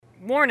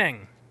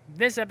Warning!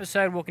 This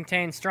episode will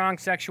contain strong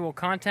sexual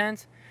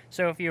content,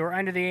 so if you are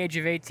under the age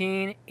of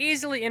 18,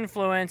 easily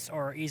influenced,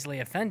 or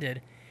easily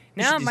offended,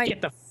 You should just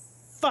get the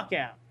fuck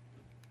out.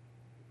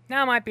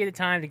 now might be the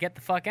time to get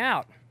the fuck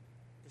out.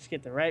 Just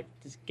get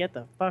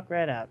the fuck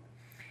right out.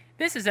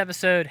 This is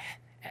episode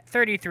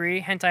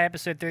 33, hentai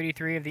episode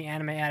 33 of the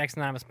Anime Addicts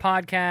Anonymous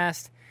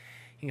podcast.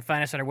 You can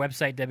find us on our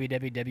website,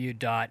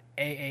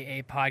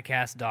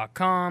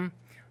 www.aaapodcast.com.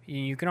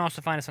 You can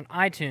also find us on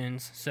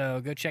iTunes,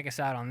 so go check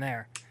us out on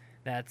there.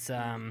 That's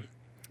a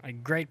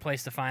great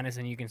place to find us,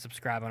 and you can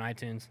subscribe on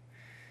iTunes.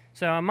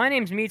 So my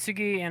name's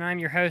Mitsugi, and I'm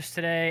your host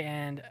today,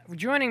 and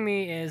joining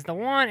me is the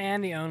one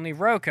and the only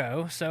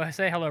Roko. So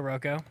say hello,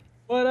 Roko.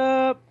 What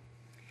up?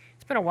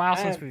 It's been a while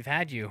since we've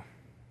had you.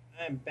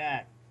 I'm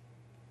back.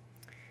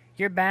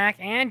 You're back,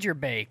 and you're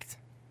baked.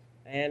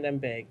 And I'm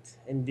baked,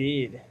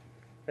 indeed,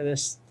 for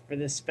this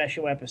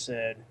special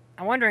episode.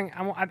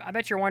 I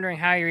bet you're wondering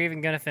how you're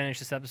even going to finish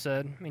this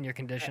episode in your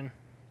condition.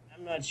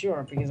 I'm not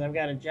sure, because I've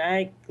got a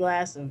giant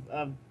glass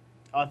of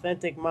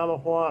authentic Mama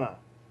Juana.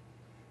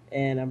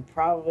 And I'm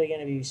probably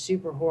going to be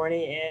super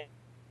horny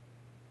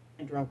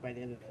and drunk by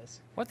the end of this.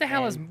 What the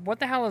hell is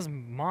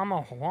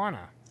Mama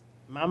Juana?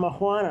 Mama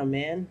Juana,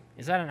 man.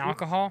 Is that an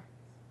alcohol?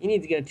 You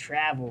need to go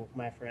travel,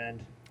 my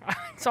friend.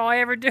 That's all I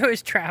ever do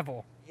is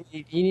travel.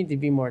 You need to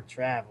be more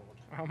traveled.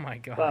 Oh my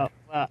god. Well,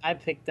 I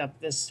picked up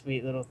this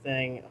sweet little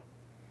thing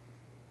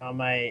on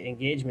my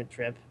engagement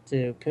trip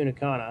to Punta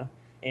Cana,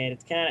 and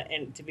it's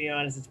and to be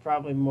honest, it's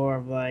probably more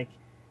of like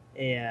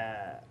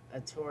a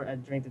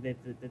drink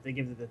that they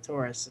give to the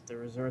tourists at the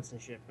resorts and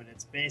shit. But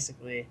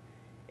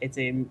it's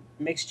a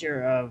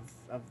mixture of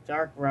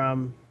dark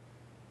rum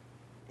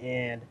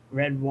and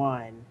red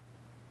wine,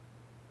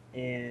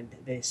 and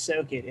they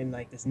soak it in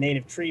like this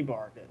native tree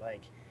bark that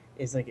like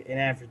is like an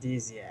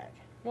aphrodisiac.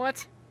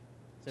 What?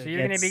 So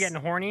you're gonna be getting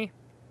horny?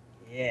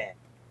 Yeah.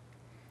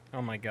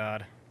 Oh my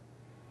god.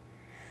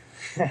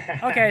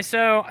 Okay,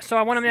 so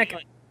I want to make.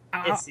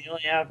 It's the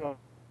only alcohol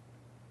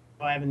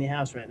I have in the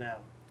house right now.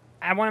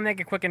 I want to make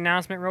a quick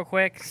announcement real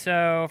quick.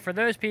 So for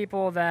those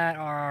people that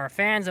are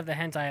fans of the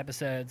hentai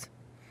episodes,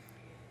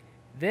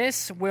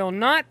 this will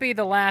not be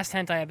the last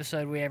hentai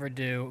episode we ever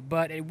do,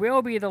 but it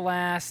will be the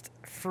last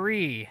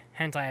free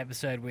hentai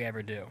episode we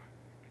ever do.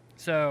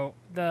 So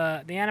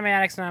the Anime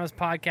Addicts Anonymous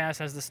podcast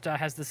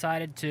has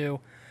decided to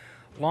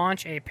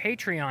launch a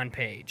Patreon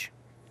page.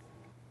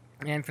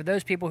 And for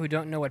those people who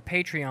don't know what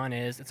Patreon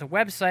is, it's a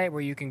website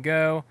where you can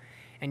go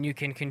and you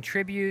can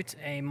contribute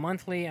a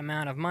monthly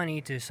amount of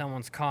money to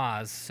someone's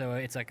cause. So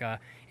it's like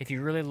if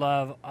you really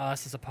love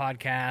us as a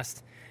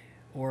podcast,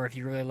 or if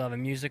you really love a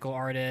musical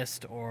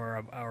artist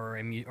or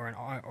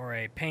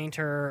a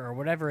painter or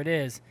whatever it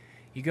is,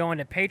 you go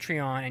into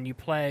Patreon and you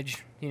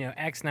pledge,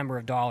 X number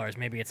of dollars.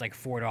 Maybe it's like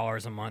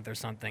 $4 a month or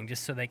something,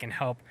 just so they can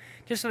help,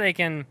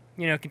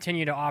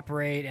 continue to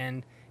operate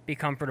and be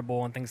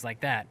comfortable and things like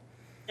that.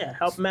 Yeah,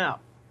 help them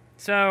out.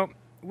 So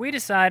we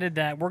decided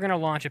that we're going to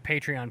launch a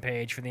Patreon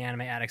page for the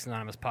Anime Addicts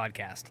Anonymous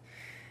podcast.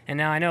 And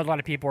now I know a lot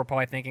of people are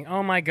probably thinking,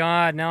 oh my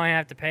god, now I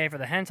have to pay for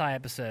the hentai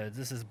episodes.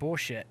 This is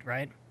bullshit,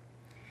 right?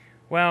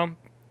 Well,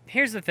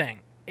 here's the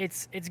thing.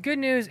 It's good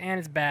news and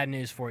it's bad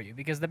news for you.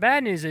 Because the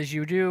bad news is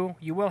you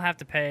will have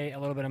to pay a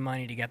little bit of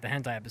money to get the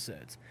hentai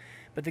episodes.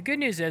 But the good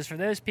news is for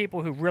those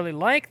people who really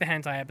like the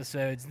hentai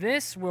episodes,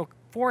 this will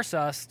force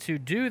us to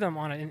do them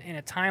in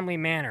a timely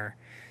manner.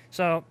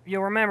 So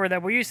you'll remember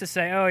that we used to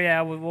say, oh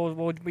yeah,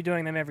 we'll be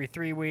doing them every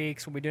 3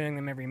 weeks, we'll be doing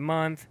them every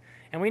month,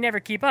 and we never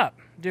keep up,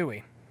 do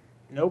we?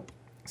 Nope.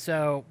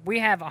 So we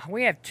have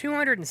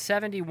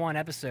 271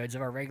 episodes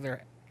of our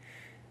regular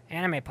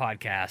anime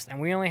podcast, and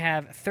we only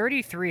have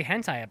 33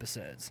 hentai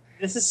episodes.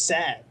 This is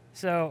sad.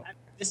 So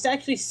this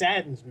actually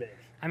saddens me.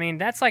 I mean,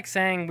 that's like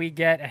saying we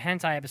get a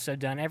hentai episode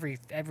done every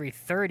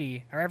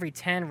 30 or every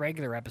 10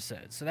 regular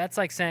episodes. So that's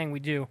like saying we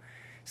do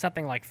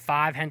something like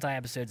 5 hentai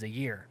episodes a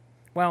year.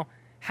 Well,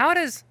 How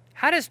does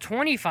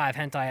 25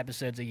 hentai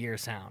episodes a year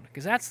sound?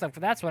 Because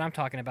that's what I'm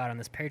talking about on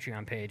this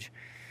Patreon page.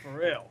 For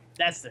real,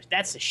 that's the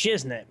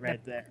shiznit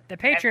right there. The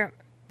Patreon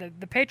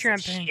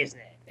page,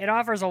 it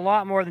offers a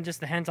lot more than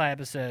just the hentai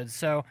episodes.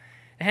 So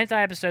the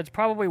hentai episodes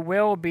probably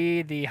will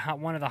be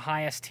one of the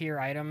highest tier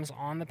items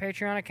on the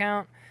Patreon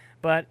account.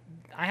 But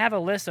I have a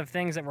list of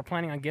things that we're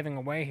planning on giving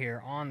away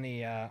here on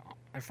the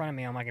in front of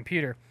me on my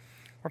computer.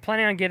 We're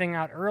planning on giving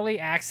out early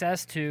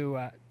access to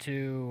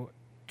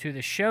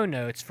the show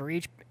notes for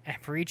each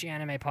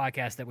anime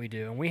podcast that we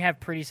do, and we have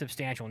pretty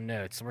substantial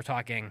notes. We're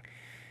talking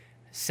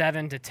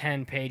 7 to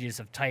 10 pages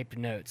of typed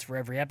notes for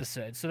every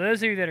episode. So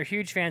those of you that are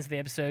huge fans of the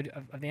episode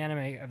of the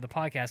anime of the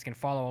podcast can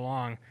follow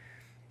along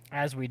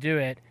as we do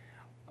it.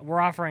 We're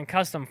offering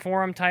custom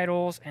forum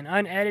titles, an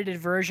unedited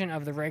version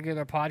of the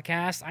regular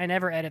podcast. I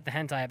never edit the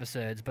hentai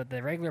episodes, but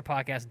the regular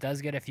podcast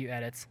does get a few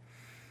edits.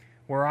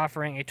 We're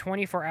offering a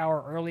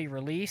 24-hour early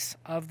release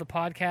of the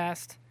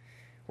podcast.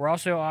 We're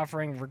also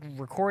offering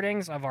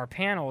recordings of our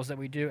panels that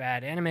we do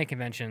at anime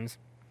conventions,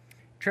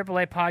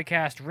 AAA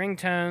podcast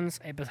ringtones,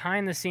 a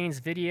behind-the-scenes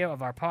video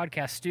of our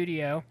podcast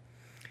studio,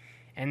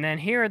 And then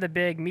here are the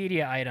big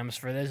media items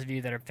for those of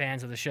you that are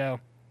fans of the show.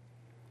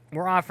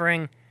 We're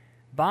offering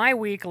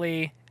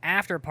bi-weekly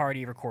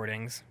after-party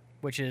recordings,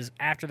 which is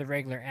after the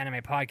regular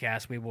anime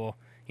podcast. We will,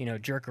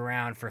 jerk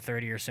around for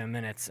 30 or so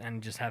minutes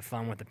and just have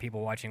fun with the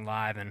people watching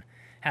live and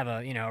have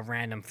a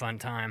random fun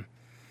time.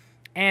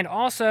 And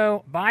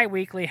also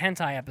bi-weekly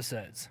hentai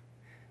episodes.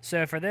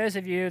 So for those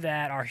of you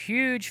that are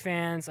huge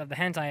fans of the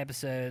hentai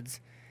episodes,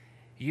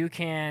 you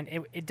can,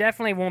 it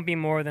definitely won't be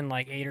more than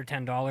like $8 or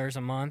 $10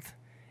 a month.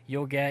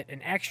 You'll get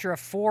an extra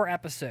 4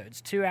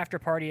 episodes, 2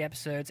 after-party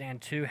episodes and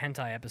 2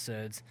 hentai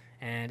episodes,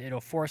 and it'll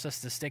force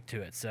us to stick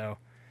to it. So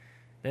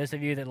those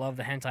of you that love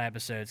the hentai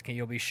episodes,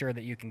 you'll be sure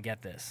that you can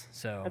get this.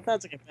 So that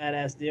sounds like a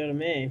badass deal to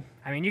me.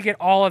 I mean, you get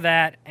all of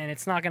that, and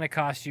it's not going to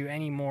cost you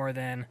any more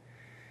than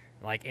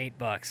like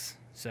 $8.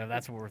 So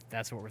that's what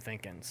we're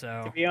thinking.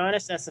 So to be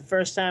honest, that's the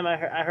first time I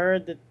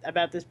heard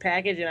about this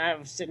package, and I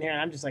was sitting here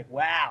and I'm just like,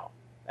 wow,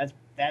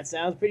 that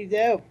sounds pretty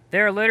dope.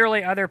 There are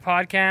literally other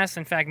podcasts.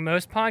 In fact,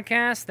 most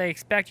podcasts, they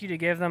expect you to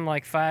give them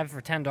like $5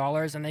 or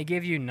 $10, and they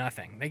give you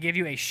nothing. They give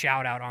you a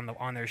shout out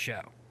on their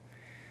show.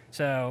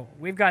 So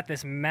we've got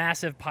this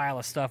massive pile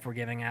of stuff we're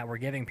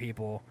giving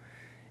people,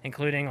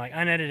 including like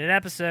unedited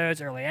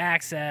episodes, early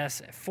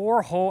access,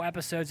 4 whole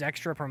episodes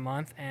extra per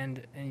month,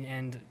 and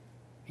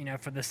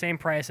for the same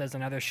price as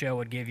another show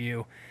would give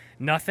you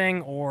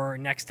nothing or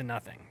next to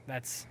nothing.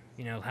 That's,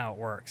 how it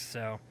works.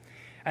 So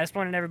I just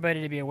wanted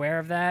everybody to be aware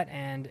of that.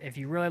 And if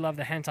you really love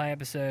the hentai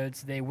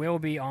episodes, they will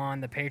be on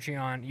the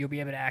Patreon. You'll be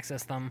able to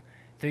access them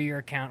through your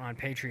account on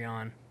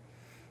Patreon.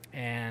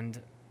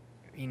 And,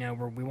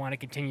 we want to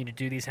continue to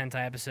do these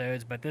hentai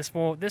episodes, but this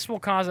will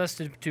cause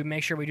us to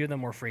make sure we do them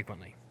more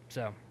frequently.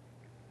 So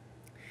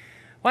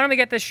why don't we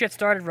get this shit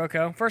started,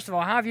 Rocco? First of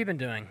all, how have you been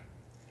doing?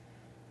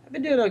 I've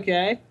been doing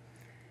okay.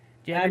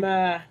 I'm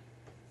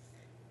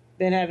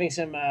been having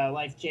some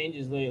life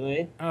changes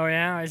lately. Oh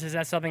yeah, is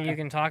that something you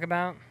can talk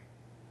about?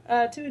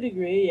 To a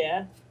degree,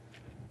 yeah.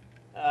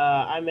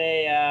 I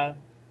may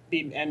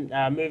be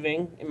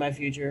moving in my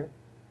future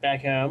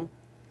back home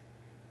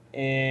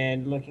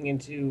and looking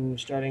into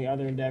starting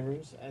other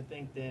endeavors. I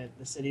think that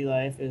the city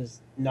life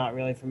is not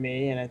really for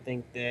me, and I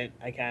think that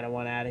I kind of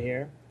want out of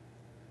here.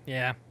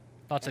 Yeah,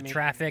 lots of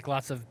traffic,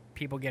 lots of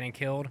people getting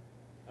killed.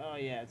 Oh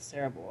yeah, it's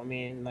terrible. I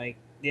mean, like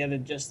the other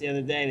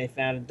day, they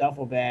found a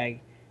duffel bag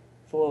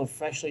full of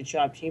freshly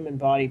chopped human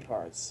body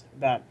parts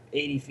about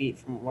 80 feet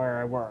from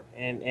where I work,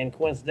 and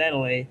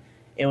coincidentally,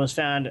 it was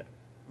found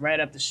right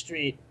up the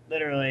street,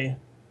 literally,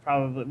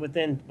 probably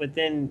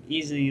within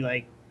easily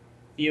like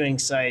viewing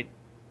sight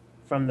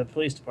from the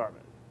police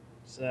department.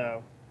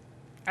 So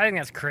I think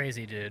that's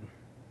crazy, dude.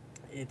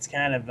 It's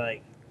kind of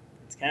like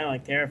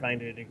terrifying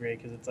to a degree,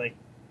 because it's like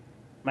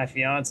my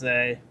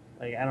fiance,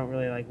 like I don't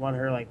really like want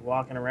her like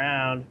walking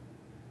around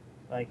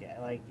like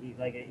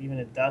even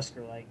at dusk,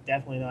 or like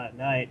definitely not at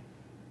night,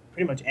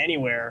 pretty much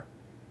anywhere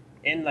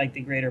in like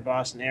the greater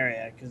Boston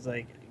area, because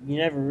like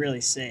you're never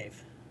really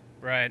safe.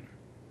 Right.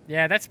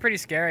 Yeah, that's pretty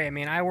scary. I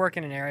mean, I work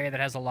in an area that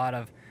has a lot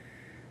of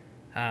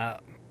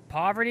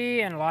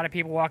poverty and a lot of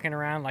people walking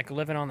around like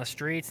living on the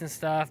streets and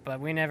stuff, but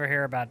we never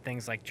hear about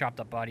things like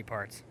chopped up body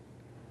parts.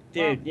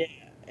 Dude, yeah.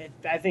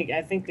 I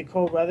think the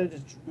cold weather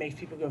just makes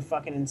people go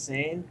fucking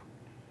insane,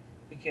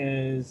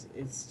 because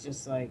it's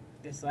just like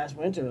this last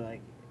winter,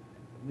 like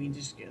we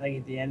just like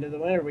at the end of the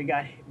winter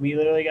we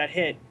literally got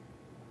hit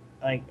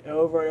like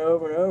over and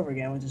over and over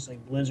again with just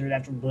like blizzard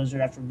after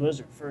blizzard after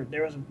blizzard.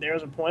 There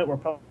was a point where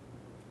public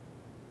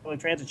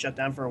transit shut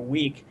down for a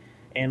week,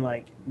 and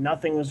like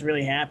nothing was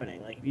really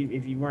happening. Like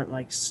if you weren't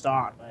like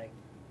stocked, like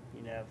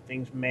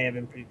things may have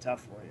been pretty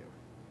tough for you.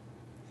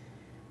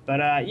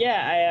 But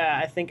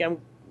I think I'm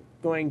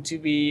going to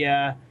be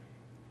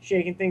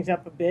shaking things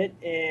up a bit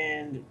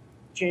and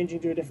changing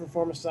to a different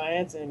form of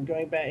science, and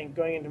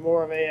going into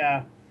more of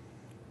a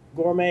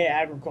gourmet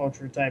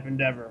agriculture type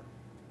endeavor.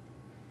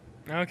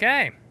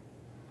 Okay.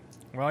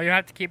 Well, you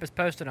have to keep us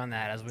posted on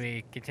that as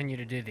we continue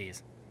to do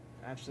these.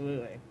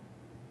 Absolutely.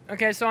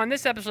 Okay, so on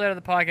this episode of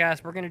the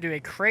podcast, we're going to do a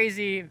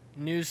crazy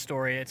news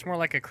story. It's more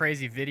like a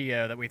crazy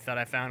video that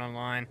I found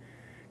online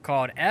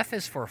called F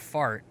is for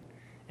Fart.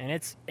 And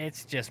it's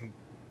just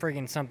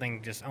friggin'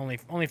 something, just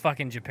only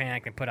fucking Japan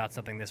can put out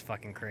something this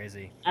fucking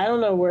crazy. I don't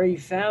know where you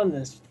found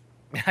this.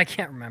 I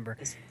can't remember.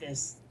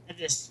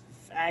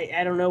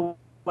 I don't know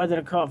whether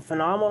to call it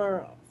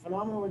phenomenal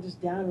or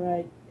just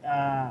downright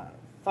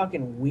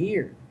fucking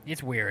weird.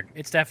 It's weird.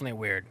 It's definitely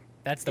weird.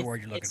 That's the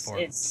word you're looking for.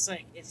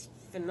 It's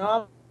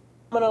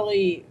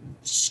phenomenally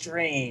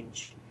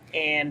strange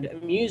and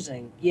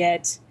amusing,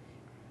 yet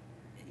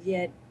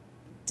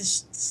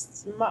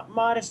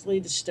modestly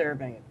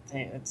disturbing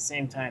at the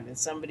same time. That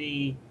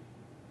somebody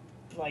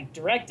like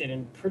directed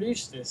and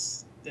produced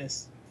this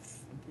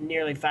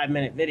nearly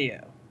 5-minute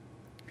video.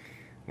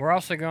 We're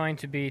also going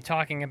to be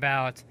talking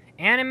about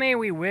anime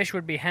we wish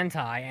would be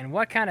hentai and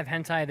what kind of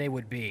hentai they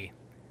would be.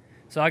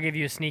 So I'll give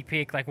you a sneak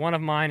peek. Like one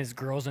of mine is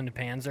Girls into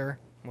Panzer.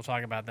 We'll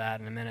talk about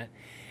that in a minute.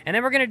 And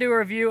then we're going to do a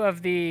review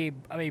of a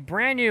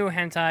brand new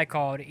hentai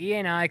called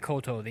Ienai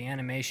Koto, the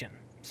animation.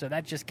 So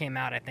that just came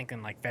out, I think,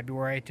 in like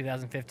February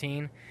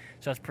 2015.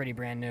 So it's pretty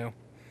brand new.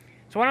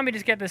 So why don't we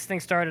just get this thing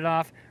started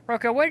off?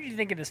 Rocco, what did you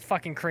think of this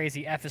fucking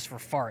crazy F is for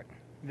fart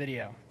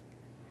video?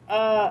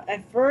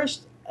 At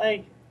first,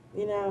 like,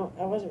 I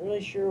wasn't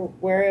really sure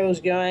where it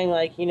was going.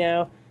 Like,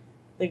 the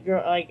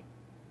girl, Well,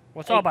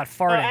 it's all about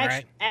farting,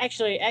 right?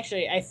 Actually,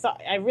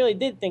 I really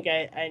did think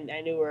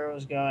I knew where it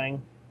was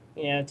going.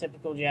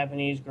 Typical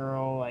Japanese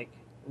girl, like,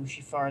 ooh,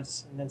 she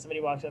farts, and then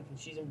somebody walks up and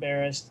she's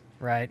embarrassed.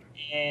 Right.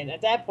 And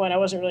at that point, I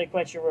wasn't really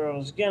quite sure where it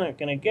was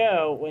gonna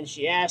go when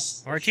she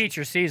asked. Or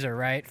teacher sees her,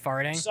 right?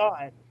 Farting.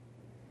 Saw it.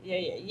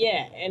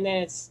 Yeah. And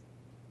then it's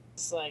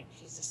like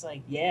she's just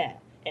like, yeah,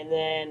 and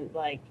then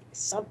like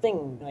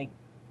something like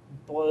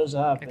blows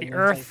up. Like and the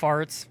earth like,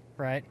 farts,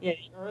 right? Yeah,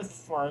 the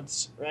earth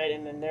farts, right?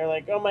 And then they're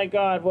like, oh my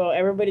god, well,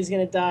 everybody's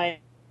gonna die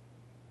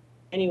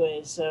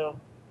anyway. So,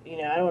 I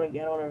don't want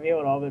to reveal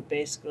it all, but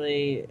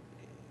basically,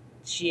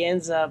 she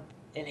ends up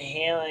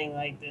inhaling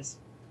like this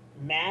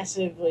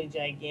massively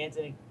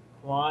gigantic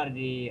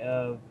quantity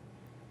of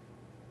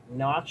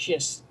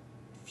noxious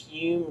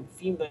fumes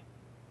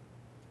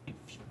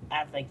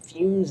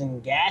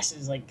and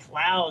gases, like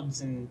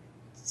clouds, and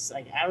it's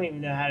like I don't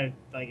even know how to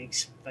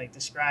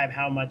describe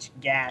how much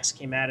gas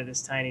came out of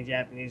this tiny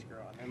Japanese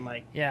girl, and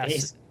like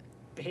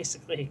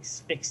basically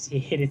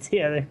asphyxiated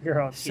the other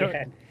girl.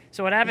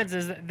 So what happens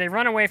is they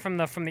run away from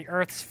the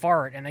Earth's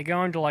fart and they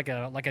go into like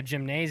a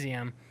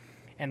gymnasium,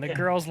 and the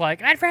girl's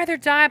like, I'd rather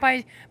die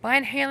by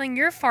inhaling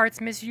your farts,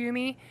 Miss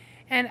Yumi,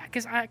 and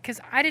because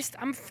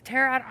I'm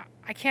terrified.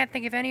 I can't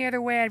think of any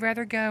other way I'd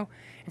rather go.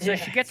 And so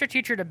she gets her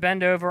teacher to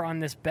bend over on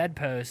this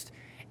bedpost,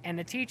 and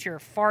the teacher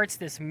farts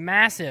this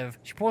massive.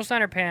 She pulls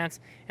down her pants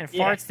and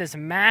farts this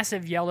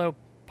massive yellow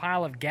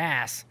pile of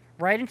gas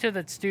right into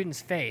the student's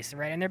face,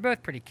 right? And they're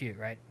both pretty cute,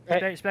 right?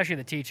 Especially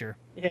the teacher.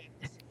 Yeah.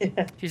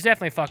 She's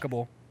definitely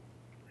fuckable.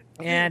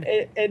 And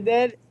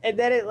then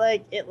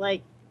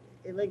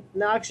it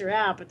knocks her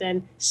out, but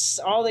then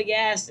all the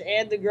gas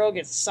and the girl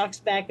gets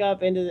sucked back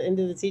up into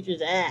the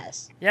teacher's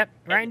ass. Yep,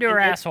 right into her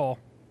asshole.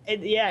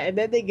 And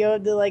then they go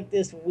into like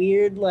this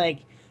weird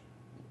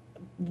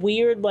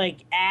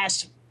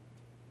ass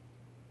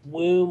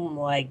womb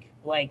like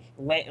I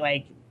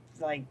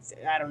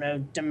don't know,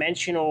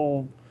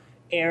 dimensional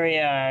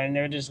area, and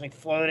they're just like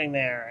floating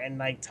there and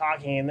like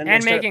talking, and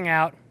then making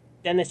out.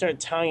 Then they start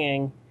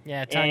tonguing.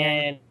 Yeah,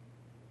 tonguing.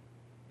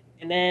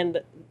 And then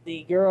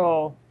the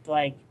girl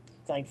like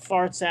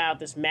farts out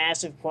this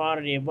massive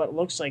quantity of what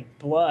looks like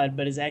blood,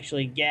 but is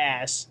actually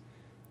gas.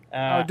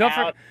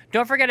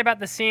 Don't forget about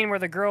the scene where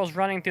the girl's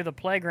running through the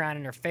playground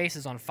and her face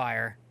is on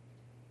fire.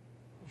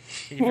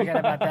 Did you forget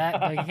about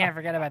that? No, you can't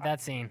forget about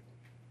that scene.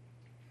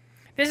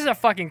 This is a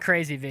fucking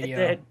crazy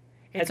video.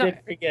 I did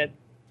forget.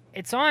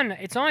 It's on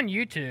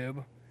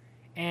YouTube,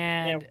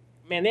 and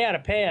man, they ought to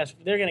pay us.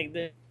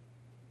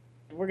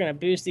 We're gonna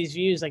boost these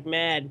views like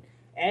mad.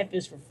 F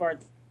is for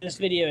fart. This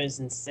video is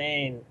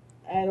insane.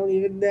 I don't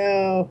even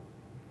know.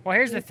 Well,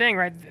 here's the thing,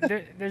 right?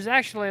 There's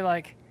actually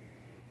like,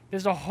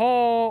 there's a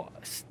whole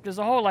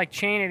like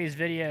chain of these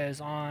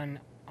videos on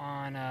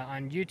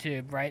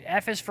YouTube, right?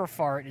 F is for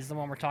fart is the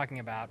one we're talking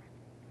about.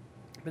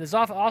 But there's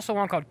also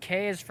one called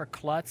K is for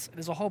klutz.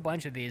 There's a whole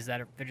bunch of these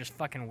they're just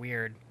fucking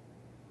weird.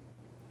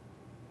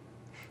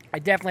 I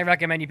definitely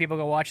recommend you people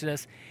go watch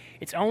this.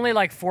 It's only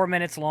like 4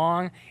 minutes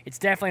long. It's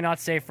definitely not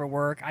safe for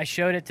work. I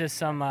showed it to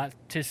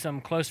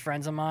some close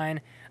friends of mine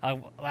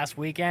last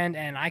weekend,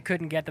 and I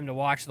couldn't get them to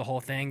watch the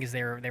whole thing because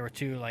they were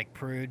too like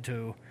prude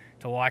to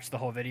watch the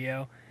whole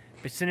video.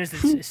 But as soon as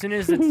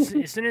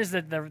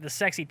the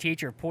sexy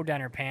teacher pulled down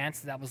her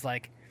pants, that was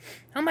like,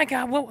 oh my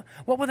god, what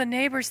will the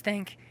neighbors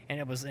think? And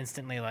it was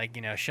instantly like,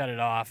 shut it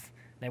off.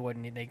 I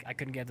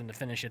couldn't get them to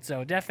finish it.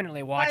 So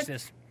definitely watch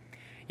this.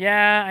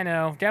 Yeah, I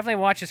know.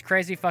 Definitely watch this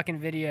crazy fucking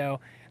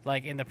video,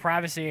 like in the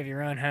privacy of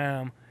your own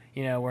home.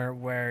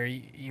 Where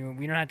you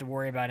don't have to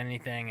worry about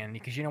anything, and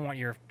because you don't want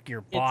your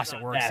boss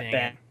at work seeing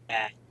it.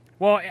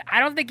 Well, I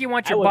don't think you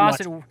want your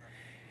boss at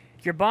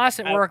your boss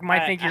at work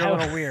might think you're a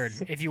little weird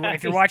if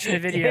you're watching the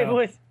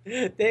video.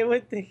 They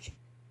would think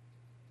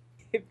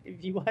if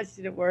you watched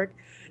it at work,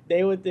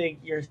 they would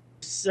think you're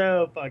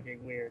so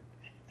fucking weird.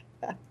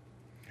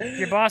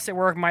 Your boss at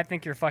work might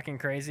think you're fucking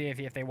crazy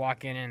if they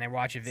walk in and they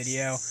watch a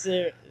video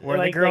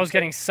where the girl's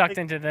getting sucked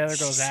into the other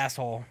girl's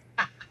asshole.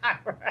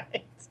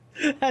 Right.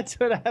 That's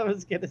what I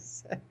was going to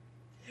say.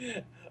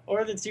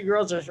 Or the two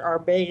girls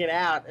are making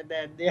out, and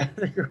then the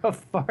other girl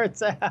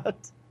farts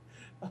out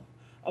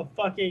a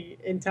fucking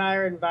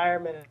entire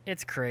environment.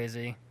 It's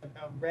crazy. Of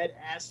red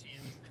ass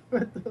fumes.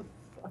 What the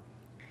fuck?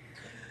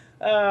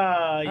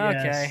 Oh,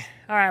 yes. Okay.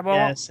 All right. Well,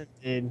 yes,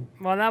 indeed.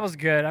 Well, that was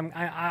good.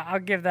 I'll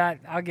give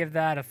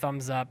that a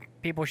thumbs up.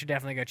 People should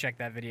definitely go check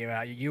that video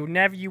out. You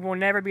will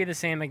never be the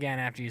same again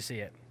after you see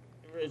it.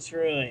 It's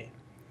really.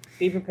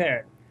 Be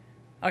prepared.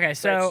 Okay,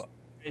 so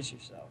brace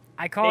yourself.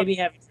 Maybe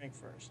have a drink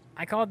first.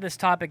 I called this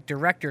topic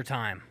director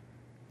time.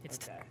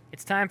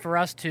 It's time for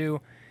us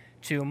to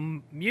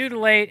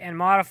mutilate and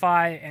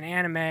modify an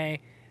anime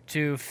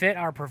to fit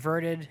our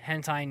perverted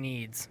hentai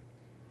needs.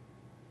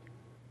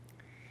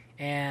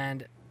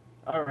 and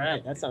All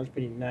right, that sounds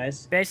pretty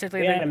nice.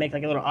 basically We gotta make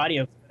like a little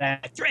audio.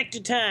 Director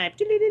time.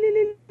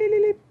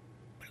 the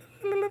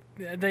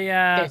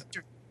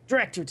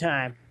Director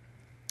time.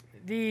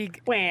 the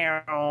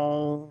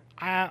Wow.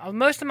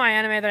 most of my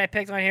anime that I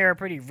picked on here are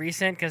pretty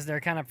recent because they're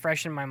kind of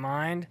fresh in my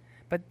mind.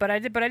 But I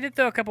did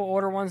throw a couple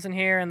older ones in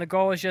here, and the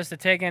goal is just to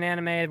take an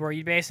anime where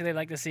you basically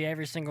like to see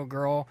every single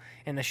girl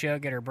in the show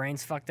get her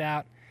brains fucked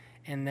out,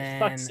 and then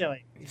Fuck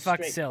silly.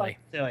 Fuck silly. Fuck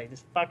silly.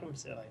 Just fuck them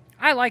silly.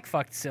 I like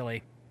fucked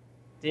silly.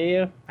 Do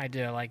you? I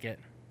do. I like it.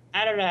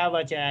 I don't know how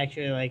much I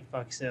actually like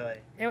fuck silly.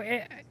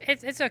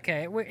 It's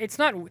okay.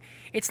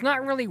 It's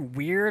not really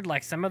weird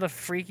like some of the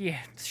freaky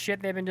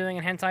shit they've been doing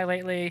in hentai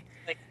lately.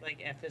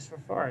 Like F is for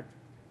fart.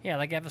 Yeah,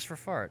 like F is for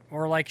fart,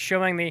 or like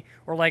showing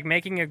or like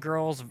making a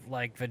girl's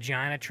like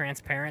vagina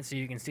transparent so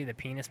you can see the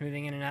penis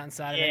moving in and out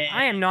inside of it.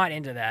 I am not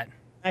into that.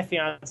 My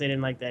fiance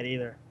didn't like that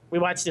either. We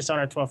watched this on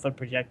our 12-foot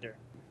projector,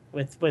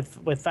 with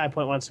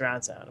 5.1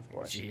 surround sound, of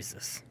course.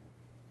 Jesus.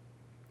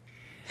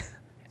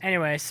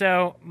 Anyway,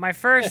 so my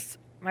first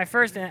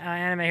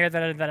anime here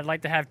that I'd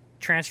like to have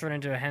transferred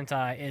into a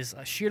hentai is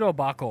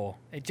Shirobako.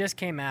 It just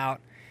came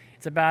out.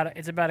 It's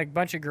about a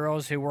bunch of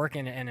girls who work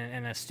in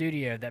a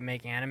studio that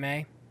make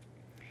anime,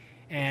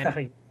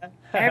 and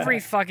every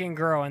fucking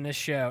girl in this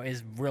show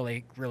is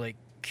really really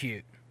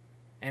cute,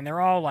 and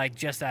they're all like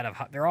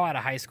they're all out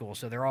of high school,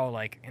 so they're all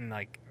like in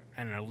like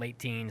I don't know late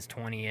teens,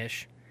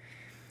 20-ish.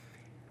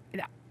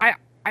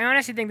 I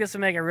honestly think this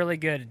would make a really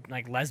good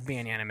like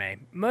lesbian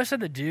anime. Most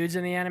of the dudes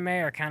in the anime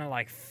are kind of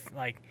like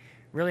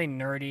really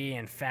nerdy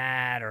and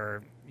fat,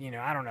 or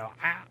I don't know.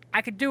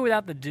 I could do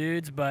without the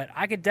dudes, but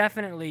I could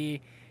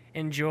definitely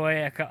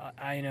enjoy a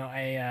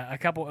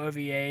couple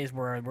OVAs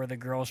where the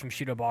girls from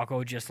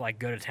Shirobako just like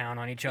go to town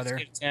on each other.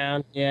 Just go to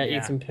town, yeah,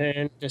 eat some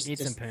poon. Just eat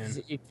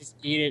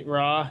it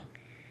raw.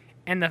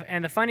 And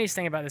the funniest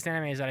thing about this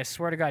anime is that I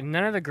swear to God,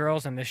 none of the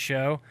girls in this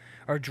show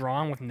are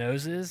drawn with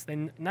noses.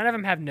 None of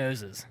them have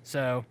noses,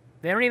 so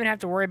they don't even have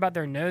to worry about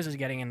their noses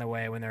getting in the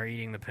way when they're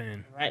eating the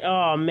poon. Right?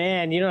 Oh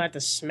man, you don't have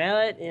to smell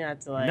it. You don't have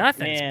to like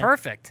nothing. Man. It's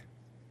perfect.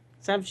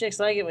 Some chicks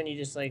like it when you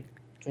just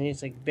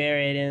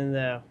bury it in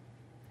the.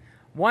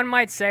 One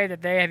might say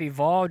that they have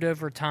evolved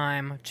over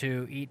time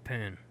to eat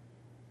poon.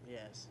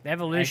 Yes. The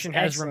evolution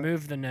has Excellent.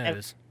 removed the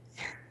nose.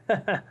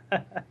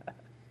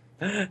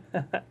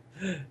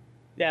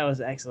 That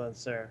was excellent,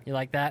 sir. You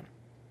like that?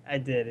 I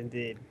did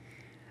indeed.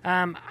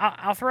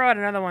 I'll throw out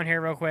another one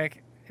here real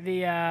quick.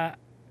 The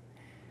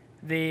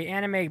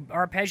anime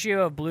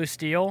Arpeggio of Blue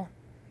Steel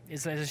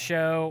is a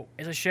show,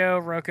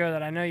 Rocco,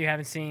 that I know you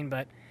haven't seen,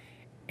 but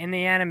in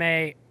the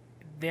anime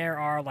there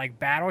are like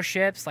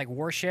battleships, like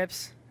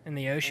warships in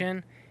the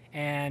ocean,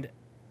 and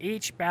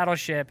each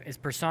battleship is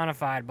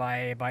personified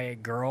by a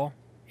girl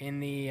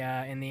in the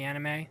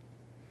anime.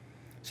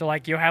 So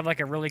like you'll have like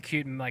a really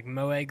cute like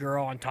moe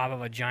girl on top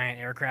of a giant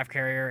aircraft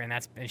carrier,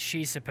 and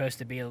she's supposed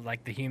to be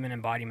like the human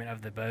embodiment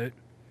of the boat.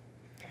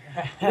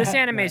 This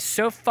anime is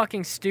so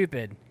fucking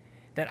stupid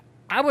that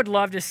I would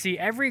love to see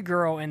every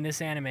girl in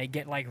this anime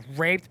get like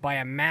raped by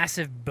a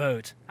massive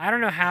boat. I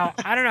don't know how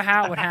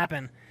it would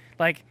happen.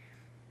 Like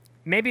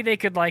maybe they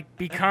could like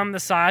become the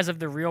size of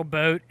the real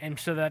boat, and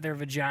so that their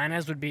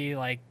vaginas would be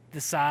like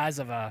the size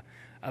of an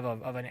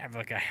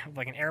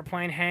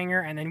airplane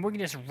hangar, and then we can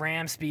just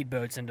ram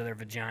speedboats into their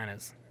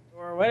vaginas.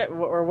 Or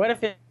what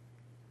if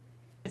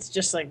it's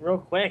just like real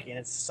quick and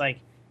it's just like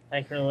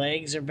her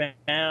legs are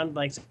bound,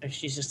 like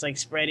she's just like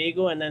spread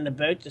eagle, and then the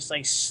boat just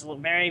like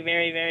very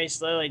very very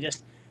slowly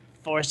just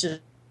forces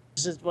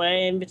its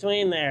way in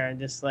between there, and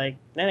just like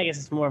then I guess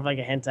it's more of like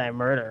a hentai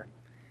murder.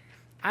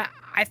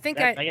 I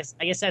think I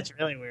guess that's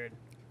really weird.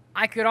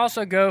 I could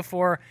also go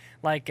for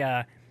like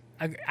I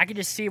could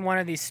just see one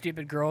of these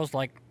stupid girls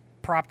like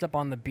propped up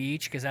on the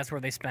beach, because that's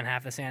where they spend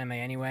half this anime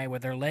anyway,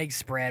 with their legs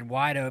spread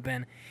wide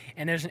open,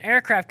 and there's an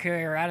aircraft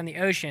carrier out in the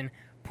ocean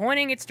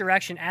pointing its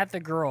direction at the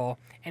girl,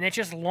 and it's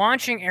just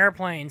launching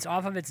airplanes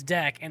off of its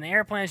deck, and the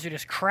airplanes are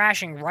just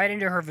crashing right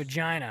into her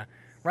vagina,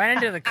 right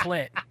into the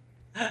clit.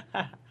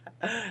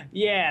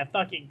 Yeah,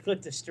 fucking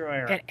clit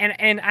destroyer.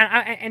 And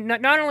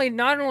not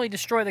only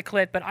destroy the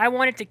clit, but I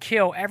want it to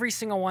kill every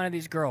single one of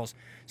these girls,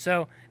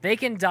 so they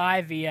can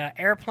die via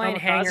airplane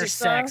hangar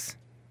sex.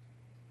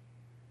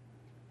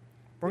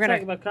 We're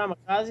talking about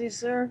kamikaze,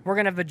 sir? We're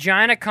gonna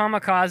vagina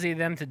kamikaze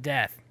them to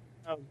death.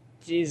 Oh,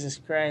 Jesus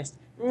Christ.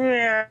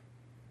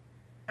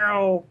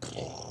 Oh.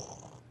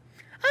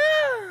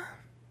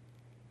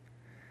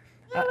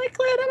 Oh, my clit,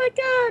 oh my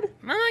God.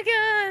 Oh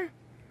my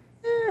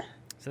God.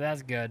 So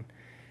that's good.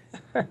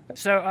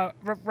 So,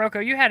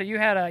 Rocco, you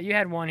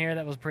had one here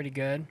that was pretty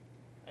good.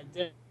 I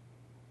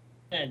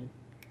did.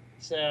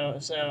 So,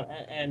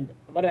 and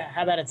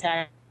how about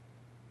Attack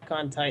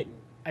on Titan?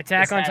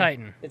 Attack on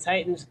Titan. The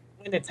Titans.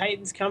 When the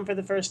Titans come for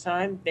the first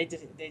time,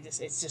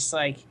 it's just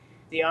like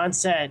the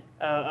onset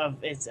of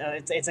it's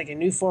like a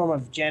new form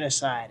of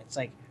genocide. It's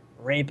like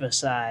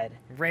rapicide.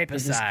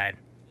 Rapicide.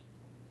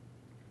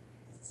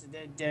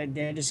 They're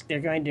going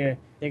to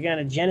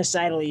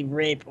genocidally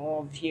rape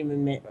all of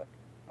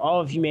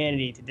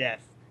humanity to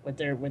death with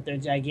their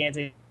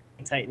gigantic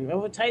Titan.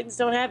 Well, Titans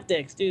don't have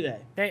dicks, do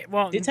they?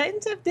 Do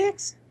Titans have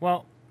dicks?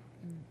 Well,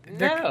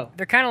 No.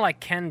 they're kind of like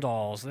Ken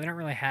dolls. They don't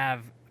really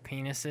have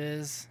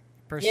penises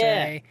per Yeah,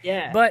 se.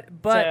 yeah.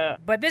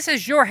 But this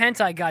is your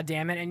hentai,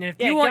 goddammit. And if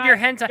you want your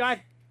hentai,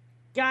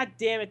 God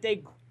damn it,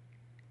 they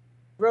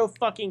grow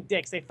fucking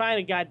dicks. They find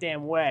a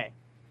goddamn way.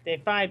 They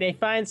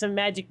find some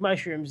magic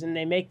mushrooms and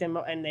they make them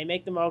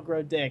all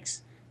grow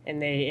dicks. And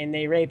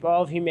they rape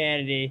all of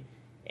humanity,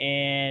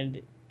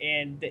 and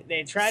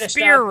they try to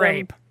spear stop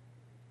rape. them.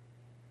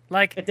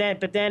 Like, But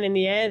then in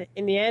the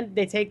end,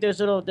 they take those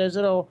little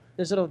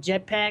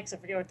jetpacks. I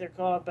forget what they're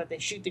called, but they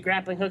shoot the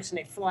grappling hooks and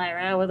they fly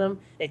around with them.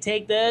 They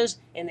take those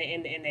and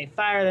they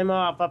fire them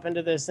off up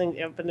into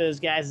those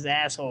guys'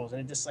 assholes,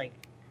 and it just like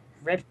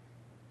rips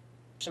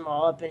them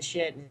all up and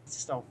shit. And it's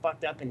just all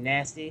fucked up and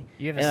nasty.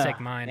 You have a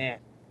sick mind. Man,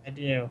 I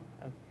do.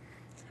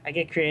 I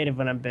get creative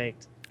when I'm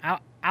baked.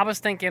 I was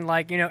thinking,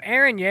 like,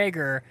 Eren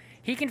Yeager,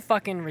 he can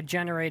fucking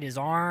regenerate his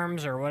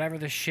arms or whatever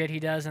the shit he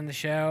does in the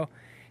show.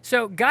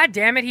 So,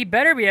 goddammit, he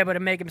better be able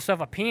to make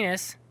himself a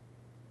penis.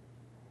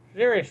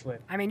 Seriously.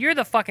 I mean, you're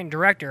the fucking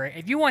director.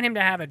 If you want him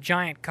to have a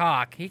giant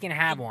cock, he can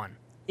have one.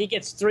 He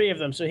gets 3 of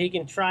them, so he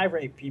can try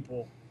rape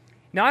people.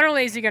 Not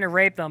only is he going to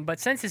rape them, but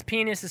since his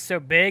penis is so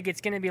big, it's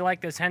going to be like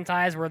those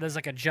hentais where there's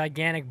like a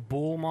gigantic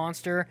bull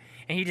monster,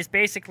 and he just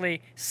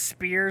basically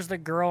spears the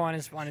girl on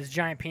his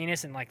giant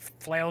penis and like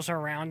flails her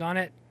around on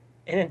it.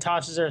 And then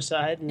tosses her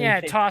aside. And yeah,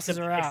 it tosses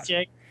her out.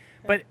 Chick.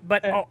 But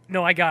oh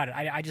no, I got it.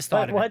 I just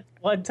thought of it.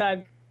 One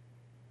time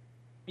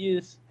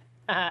use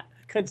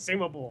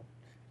consumable.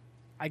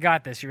 I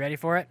got this. You ready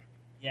for it?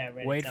 Yeah,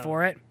 ready. Wait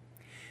for it.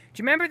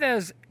 Do you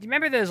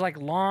remember those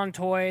like lawn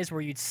toys where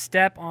you'd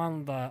step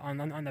on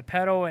the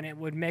pedal and it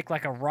would make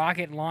like a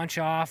rocket launch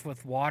off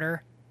with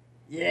water?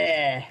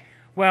 Yeah.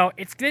 Well,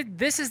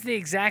 this is the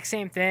exact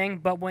same thing,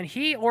 but when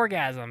he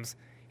orgasms,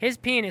 his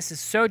penis is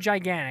so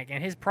gigantic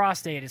and his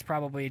prostate is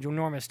probably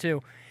enormous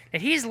too,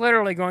 that he's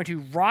literally going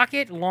to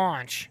rocket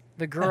launch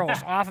the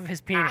girls off of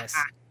his penis.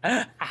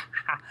 and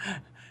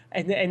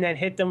then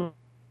hit them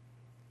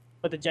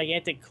with a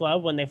gigantic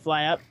club when they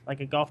fly up like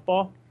a golf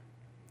ball.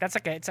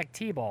 It's like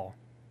T-ball.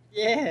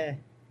 Yeah.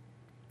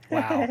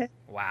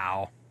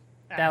 Wow.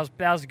 That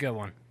was a good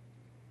one.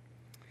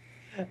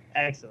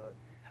 Excellent.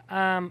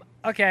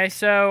 Okay,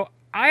 so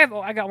I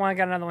got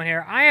another one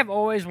here. I have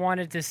always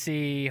wanted to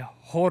see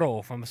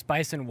Horo from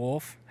Spice and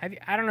Wolf.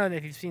 I don't know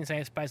if you've seen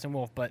Spice and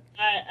Wolf, but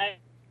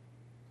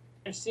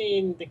I've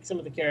seen some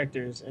of the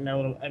characters in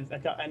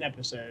an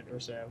episode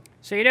or so.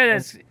 So you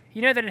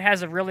know that it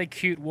has a really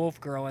cute wolf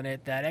girl in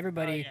it that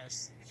everybody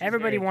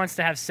wants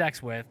to have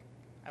sex with.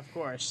 Of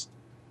course.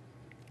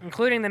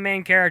 Including the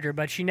main character,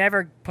 but she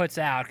never puts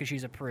out because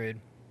she's a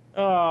prude.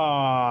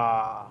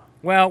 Oh.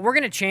 Well, we're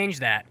gonna change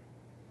that.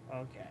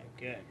 Okay,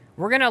 good.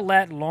 We're gonna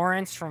let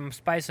Lawrence from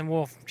Spice and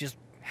Wolf just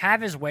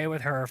have his way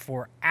with her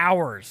for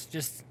hours.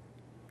 Just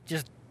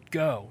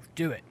go,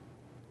 do it.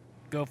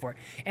 Go for it.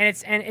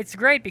 And it's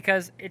great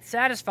because it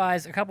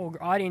satisfies a couple of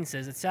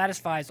audiences. It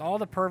satisfies all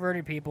the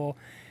perverted people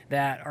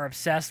that are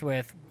obsessed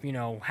with,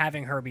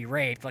 having her be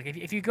raped. Like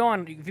if you go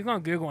on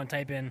Google and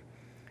type in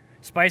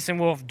Spice and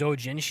Wolf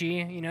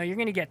doujinshi, you're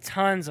going to get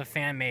tons of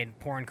fan-made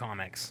porn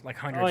comics, like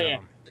hundreds of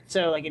them.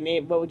 So like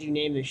what would you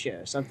name the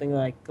show? Something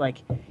like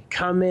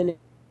Kamen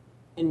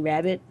and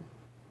Rabbit?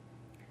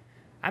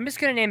 I'm just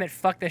going to name it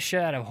Fuck the Shit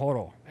Out of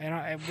Horo.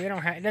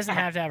 It doesn't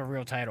have to have a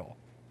real title.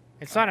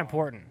 It's not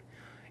important.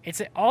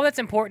 All that's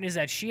important is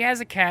that she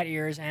has a cat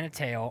ears and a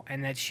tail,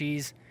 and that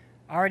she's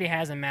already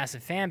has a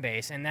massive fan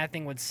base, and that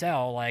thing would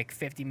sell like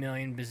 50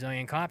 million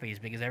bazillion copies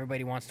because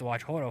everybody wants to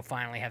watch Horo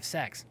finally have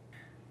sex.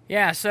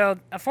 Yeah, so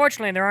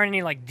unfortunately there aren't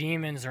any like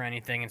demons or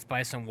anything in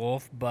Spice and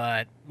Wolf,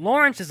 but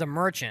Lawrence is a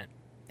merchant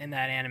in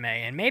that anime,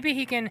 and maybe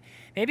he can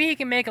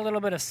make a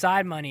little bit of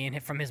side money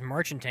from his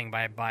merchanting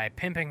by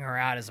pimping her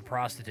out as a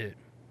prostitute.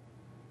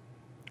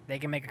 They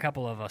can make a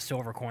couple of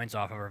silver coins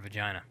off of her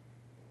vagina.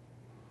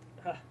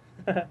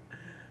 All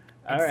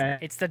right.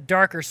 It's the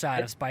darker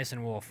side of Spice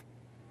and Wolf.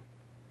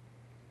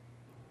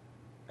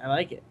 I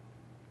like it.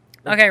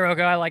 Okay,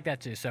 Rocco, I like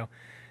that too. So,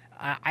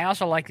 I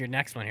also like your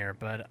next one here,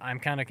 but I'm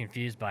kind of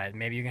confused by it.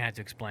 Maybe you're gonna have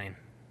to explain.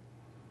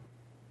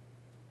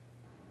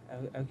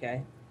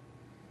 Okay.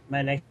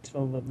 My next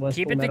one was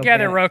keep it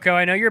together, Rocco.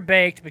 I know you're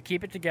baked, but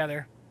keep it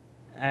together.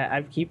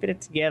 I'm keeping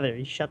it together.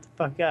 You shut the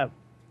fuck up.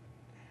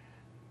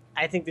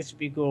 I think this would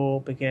be cool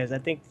because I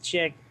think the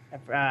chick.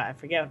 I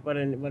forget what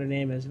her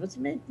name is. What's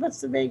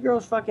the main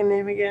girl's fucking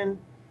name again?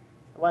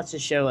 I watched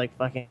this show like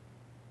fucking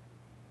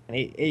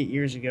 8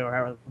 years ago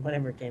or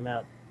whenever it came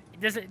out.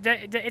 It's a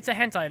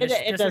hentai.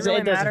 It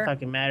doesn't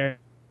fucking matter.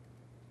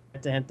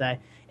 It's a hentai.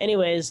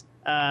 Anyways,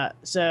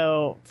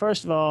 so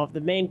first of all,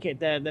 the main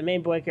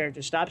boy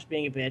character stops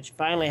being a bitch.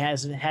 Finally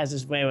has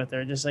his way with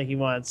her, just like he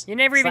wants. You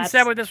never even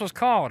said what this was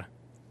called.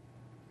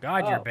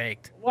 God, you're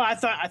baked. Well, I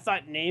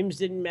thought names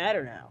didn't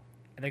matter now.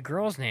 The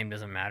girl's name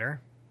doesn't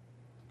matter.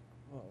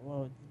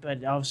 Well,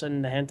 but all of a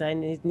sudden the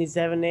hentai needs to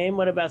have a name.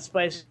 What about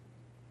Spice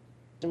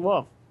and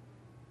Wolf?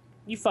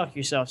 You fuck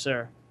yourself,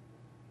 sir.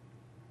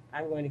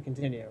 I'm going to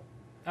continue.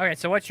 Okay,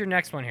 so what's your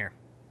next one here?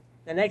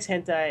 The next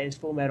hentai is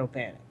Full Metal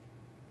Panic.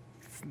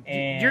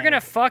 And You're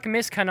gonna fuck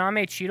Miss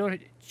Kaname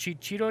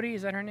Chidori?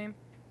 Is that her name?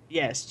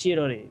 yes,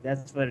 Chirori.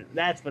 That's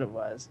what it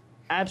was.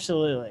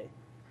 Absolutely.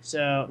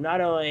 So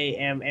not only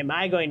am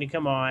I going to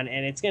come on,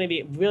 and it's going to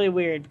be really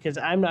weird because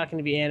I'm not going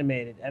to be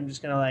animated. I'm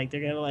just gonna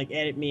they're gonna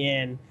edit me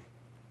in,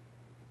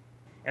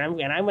 and I'm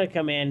gonna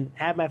come in,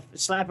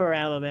 slap her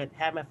around a little bit,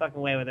 have my fucking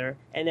way with her,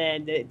 and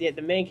then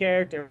the main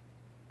character,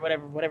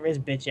 whatever his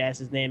bitch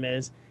ass's name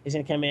is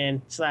gonna come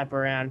in, slap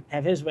her around,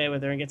 have his way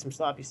with her, and get some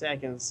sloppy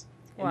seconds.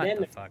 And What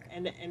then the fuck?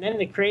 And then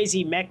the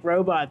crazy mech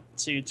robot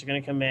suits are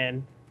gonna come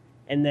in,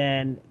 and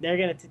then they're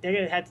gonna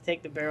have to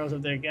take the barrels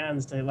of their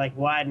guns to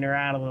widen her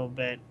out a little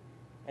bit,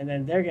 and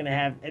then they're gonna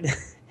have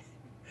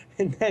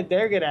and then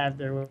they're gonna have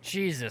their way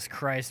Jesus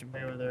Christ! with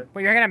her.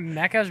 Well, you're gonna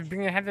mechas.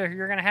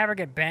 You're gonna have her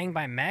get banged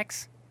by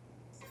mechs.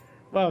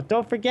 Well,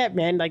 don't forget,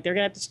 man. They're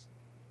gonna have to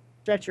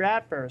stretch her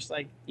out first.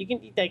 You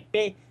can eat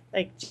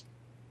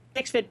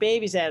 6-foot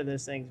babies out of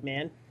those things,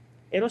 man.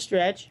 It'll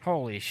stretch.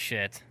 Holy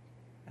shit!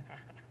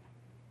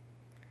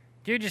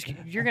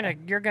 You're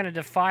gonna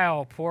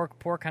defile poor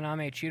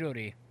Kaname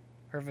Chidori.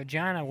 Her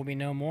vagina will be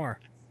no more.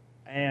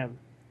 I am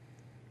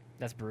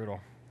That's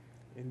brutal.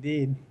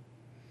 indeed.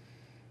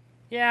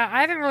 Yeah,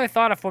 I haven't really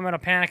thought of Full Metal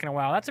Panic in a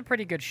while. That's a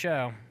pretty good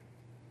show.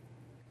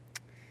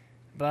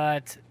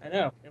 But I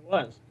know it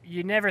was.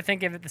 you never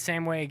think of it the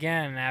same way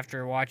again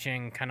after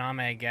watching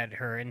Kaname get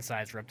her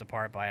insides ripped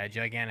apart by a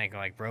gigantic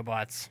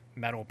robot's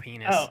metal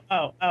penis.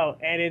 Oh!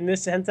 And in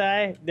this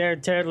hentai, they're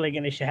totally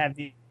gonna have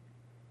the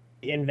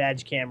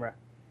in-vag camera,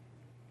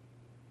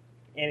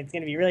 and it's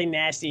gonna be really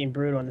nasty and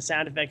brutal, and the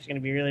sound effects are gonna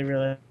be really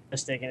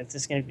realistic, and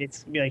it's gonna be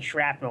like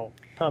shrapnel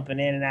pumping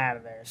in and out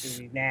of there. It's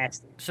gonna be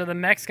nasty. So the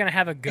mech's gonna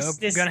have a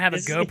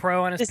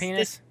GoPro on his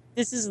penis.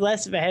 This is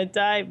less of a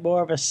hentai,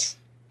 more of a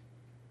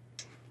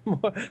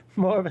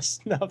more of a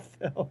snuff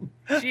film.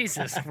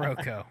 Jesus,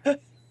 Rocco.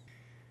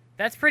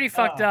 That's pretty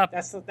fucked up.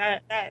 That's the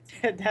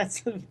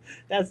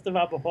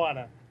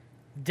Mapahuana.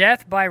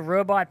 Death by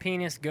robot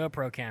penis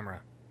GoPro camera.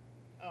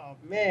 Oh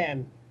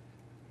man,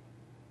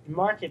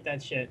 market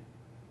that shit.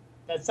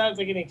 That sounds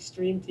like an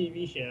extreme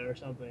TV show or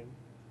something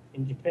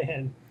in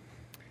Japan.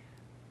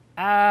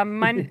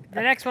 The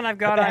next one I've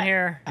got on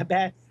here. I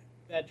bet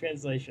that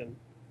translation.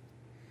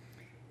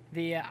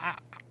 I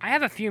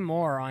have a few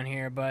more on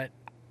here, but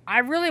I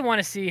really want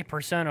to see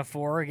Persona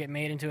 4 get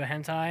made into a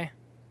hentai.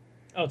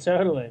 Oh,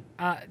 totally.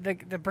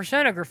 The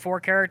Persona 4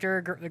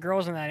 character, the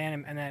girls in that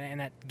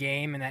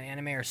game and that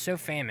anime are so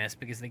famous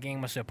because the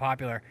game was so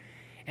popular,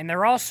 and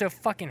they're all so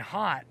fucking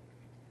hot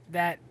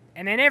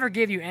and they never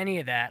give you any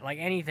of that,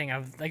 anything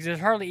of there's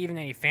hardly even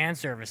any fan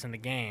service in the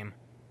game.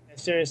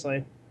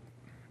 Seriously.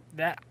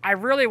 That I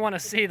really want to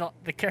see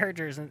the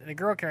characters and the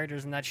girl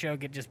characters in that show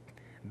get just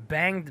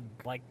banged.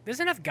 There's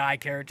enough guy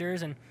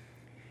characters, and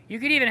you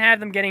could even have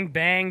them getting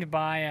banged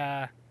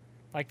by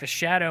the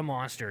shadow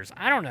monsters.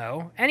 I don't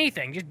know,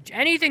 anything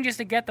just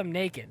to get them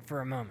naked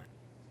for a moment.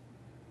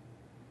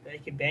 They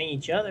could bang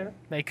each other.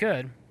 They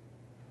could,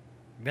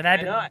 but Why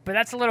not? But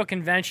that's a little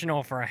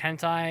conventional for a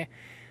hentai.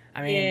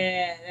 I mean,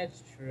 yeah,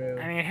 that's true.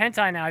 I mean,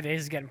 hentai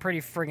nowadays is getting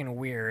pretty friggin'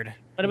 weird.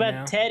 What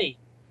about Teddy?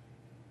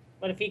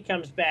 What if he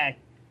comes back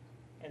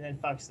and then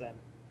fucks them?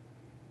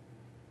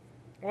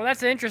 Well,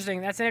 that's an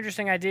interesting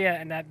idea,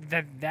 and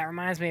that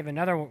reminds me of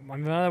another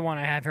one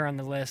I have here on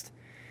the list.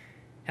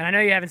 And I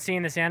know you haven't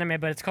seen this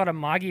anime, but it's called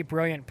Amagi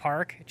Brilliant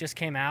Park. It just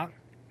came out.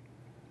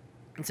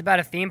 It's about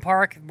a theme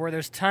park where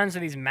there's tons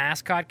of these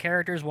mascot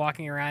characters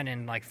walking around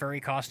in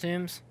furry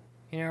costumes,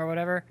 or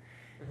whatever.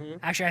 Mm-hmm.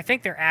 Actually, I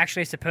think they're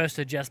actually supposed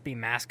to just be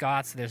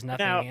mascots. There's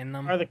nothing in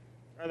them. Are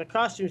the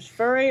costumes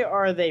furry,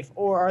 or are they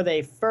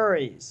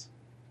furries?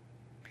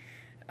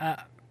 I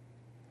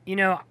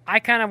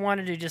kind of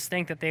wanted to just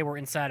think that they were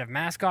inside of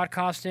mascot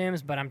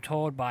costumes, but I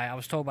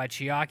was told by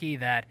Chiaki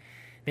that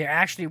they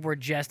actually were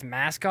just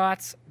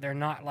mascots. They're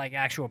not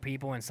actual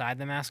people inside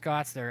the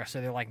mascots. They're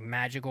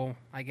magical,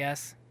 I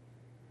guess,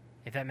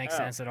 if that makes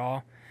sense at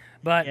all.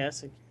 But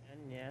yes, it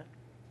can. Yeah.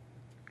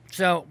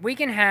 So we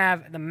can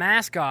have the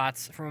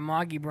mascots from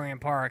Amagi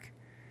Brilliant Park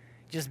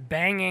just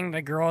banging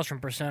the girls from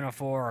Persona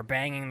 4 or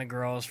banging the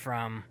girls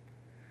from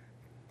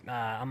the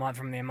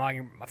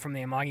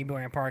Amagi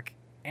Brilliant Park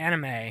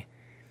anime,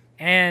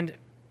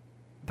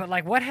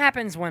 but what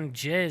happens when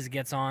jizz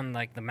gets on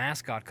the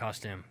mascot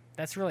costume?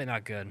 That's really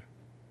not good.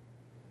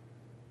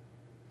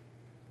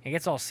 It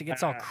gets all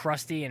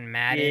crusty and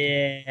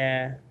matted.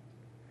 Yeah.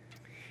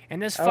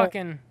 And this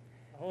fucking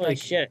holy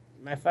shit!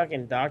 My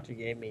fucking doctor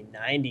gave me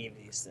 90 of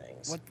these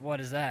things. What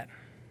is that?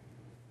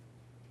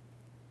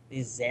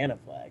 These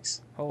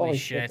Xanaflex. Holy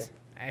shit!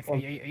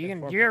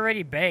 You're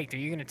already baked. Are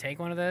you gonna take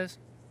one of those?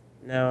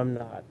 No, I'm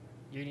not.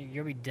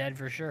 You'll be dead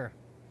for sure.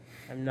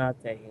 I'm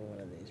not taking one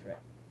of these right.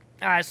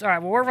 All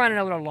right. Well, we're running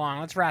a little long.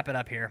 Let's wrap it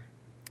up here.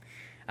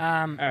 All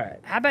right.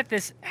 How about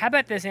this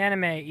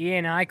anime,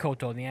 Ienai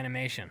Koto, the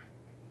animation?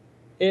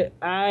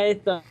 I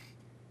thought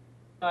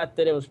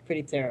that it was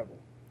pretty terrible.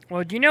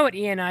 Well, do you know what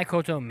Ienai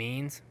Koto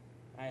means?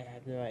 I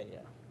have no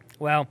idea.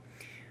 Well,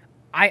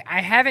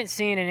 I haven't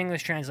seen an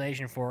English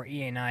translation for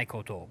ienai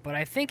koto, but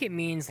I think it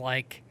means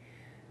like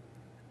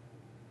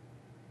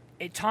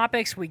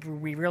topics we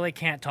really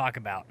can't talk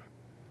about.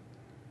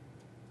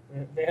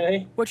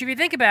 Really? Which, if you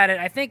think about it,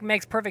 I think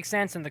makes perfect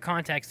sense in the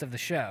context of the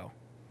show.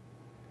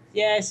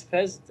 Yeah, I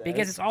suppose it does.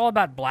 Because it's all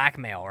about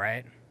blackmail,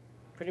 right?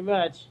 Pretty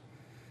much.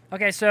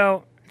 Okay,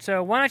 so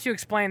why don't you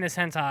explain this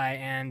hentai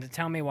and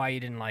tell me why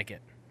you didn't like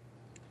it?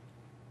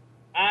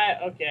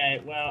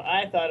 Okay, well,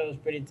 I thought it was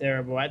pretty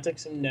terrible. I took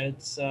some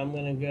notes, so I'm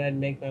going to go ahead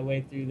and make my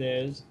way through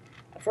those.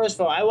 First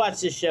of all, I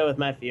watched this show with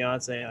my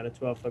fiance on a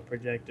 12-foot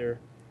projector.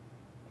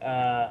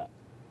 And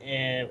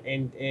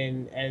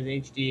as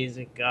HD as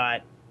it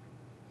got,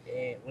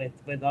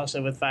 with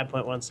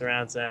 5.1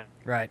 surround sound.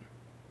 Right.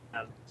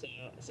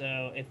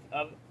 So if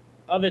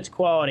of its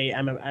quality,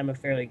 I'm a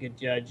fairly good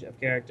judge of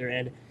character.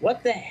 And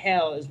what the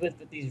hell is with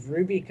these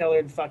ruby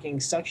colored fucking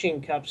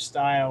suction cup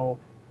style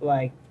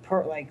like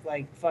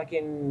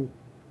fucking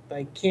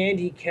like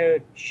candy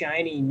coat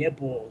shiny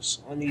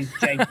nipples on these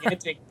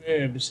gigantic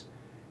boobs,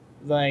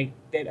 like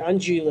that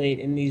undulate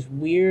in these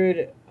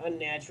weird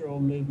unnatural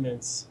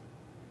movements,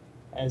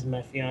 as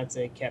my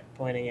fiance kept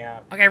pointing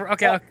out.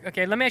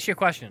 Okay. Let me ask you a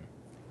question.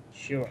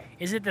 Sure.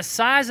 Is it the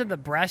size of the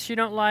breast you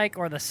don't like,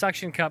 or the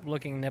suction cup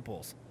looking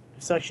nipples?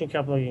 Suction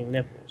cup looking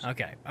nipples.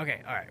 Okay. All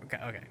right.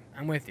 Okay.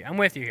 I'm with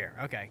you here.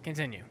 Okay.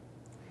 Continue.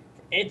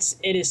 It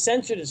is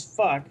censored as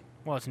fuck.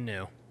 Well, it's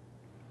new.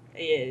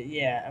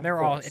 Yeah.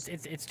 They're all.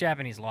 It's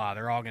Japanese law.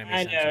 They're all gonna be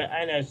censored.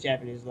 I know it's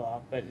Japanese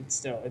law, but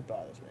it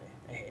bothers me.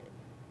 I hate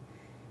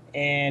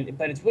it.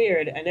 But it's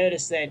weird. I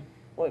noticed that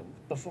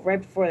right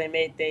before they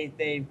make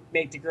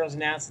the girls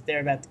announce that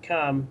they're about to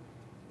come,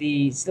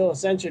 the still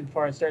censored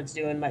part starts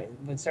to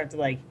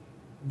like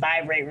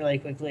vibrate really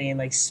quickly and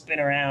like spin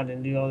around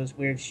and do all this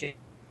weird shit.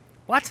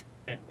 What?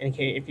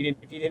 Okay, if you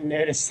didn't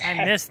notice that.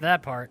 I missed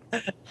that part.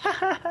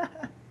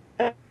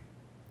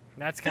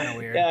 That's kind of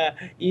weird.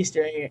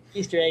 Easter egg,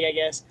 I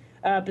guess.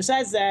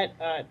 Besides that,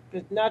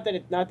 not that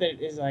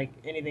it is like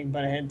anything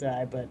but a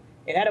hentai, but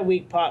it had a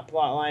weak plot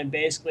line.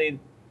 Basically,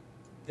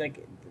 like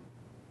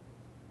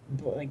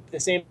the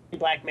same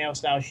blackmail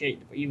style shit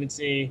you would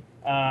see,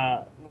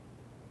 where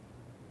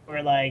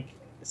like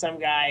some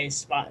guy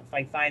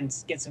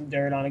gets some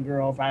dirt on a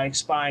girl by like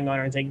spying on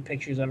her and taking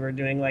pictures of her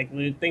doing like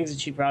things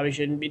that she probably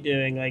shouldn't be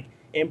doing, like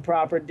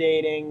improper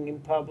dating in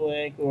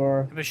public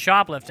or it was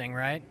shoplifting,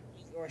 right?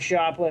 Or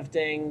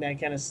shoplifting, that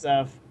kind of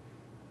stuff.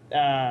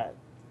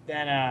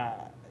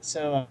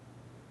 So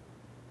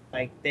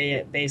like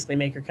they basically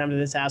make her come to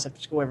this house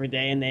after school every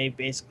day, and they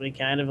basically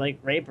kind of like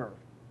rape her,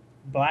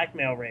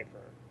 blackmail rape her.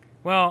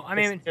 Well, I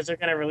mean, because they're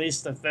gonna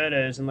release the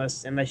photos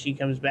unless she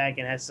comes back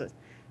and has to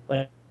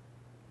like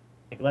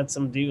lets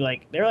them do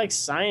like they're like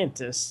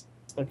scientists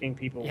looking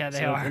people. Yeah,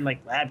 they are in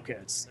like lab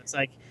coats. It's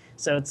like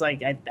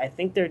I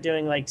think they're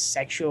doing like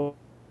sexual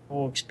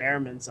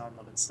experiments on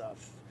them and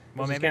stuff.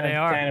 Well, maybe they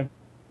are.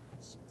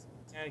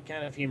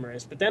 Kind of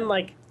humorous, but then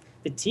like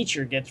the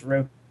teacher gets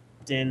roped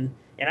in,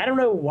 and I don't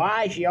know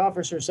why she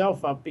offers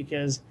herself up,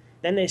 because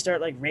then they start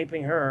like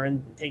raping her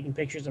and taking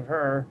pictures of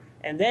her,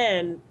 and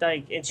then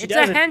like and she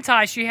doesn't. It's a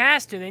hentai. She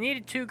has to. They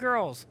needed 2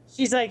 girls.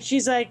 She's like,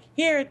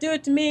 here, do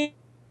it to me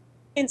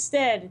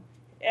instead.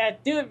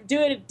 Do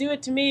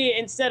it to me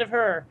instead of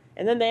her,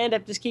 and then they end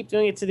up just keep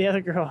doing it to the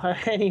other girl,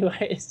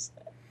 anyways.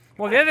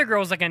 Well, the other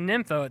girl's like a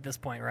nympho at this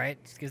point, right?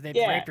 Because they've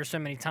raped her so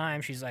many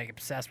times, she's like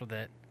obsessed with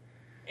it.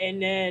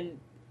 And then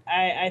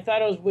I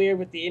thought it was weird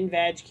with the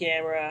in-vag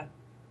camera,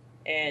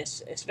 and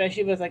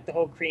especially with like the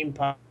whole cream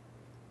pie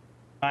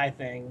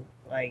thing.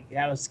 Like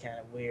that was kind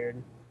of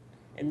weird.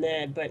 And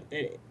then, but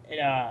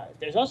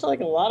there's also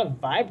like a lot of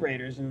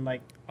vibrators and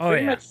like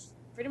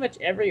pretty much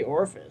every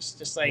orifice,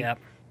 just like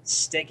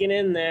sticking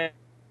in there,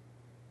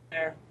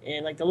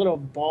 and like the little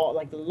ball,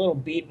 like the little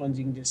bead ones,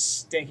 you can just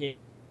stick it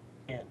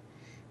in.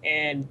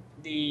 And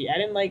I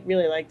didn't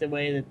really like the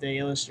way that they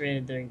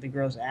illustrated the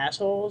girls'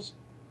 assholes.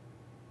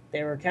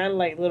 They were kind of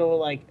like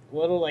little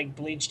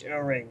bleached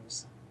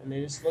O-rings, and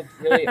they just looked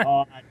really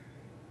odd.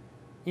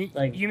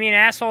 You mean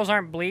assholes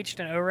aren't bleached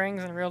in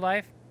O-rings in real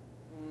life?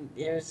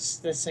 It was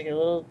just this like a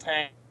little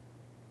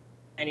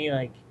tiny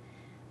like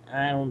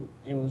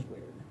it was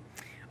weird.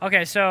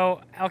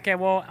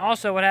 Well,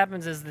 also what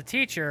happens is the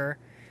teacher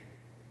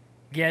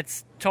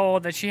gets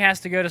told that she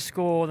has to go to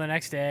school the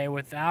next day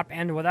without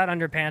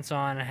underpants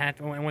on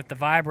and with the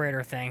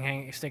vibrator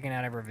thing sticking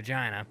out of her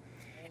vagina.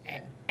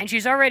 And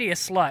she's already a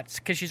slut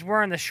because she's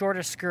wearing the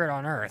shortest skirt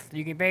on earth.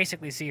 You can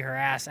basically see her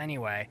ass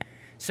anyway.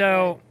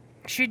 So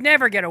she'd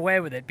never get away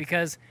with it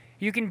because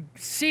you can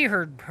see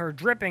her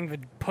dripping the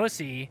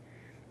pussy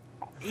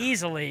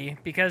easily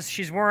because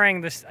she's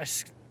wearing this.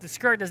 The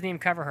skirt doesn't even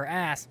cover her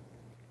ass.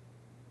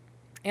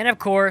 And of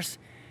course,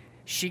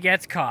 she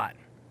gets caught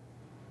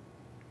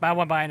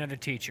by another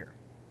teacher.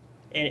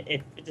 And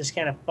it just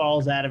kind of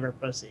falls out of her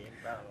pussy in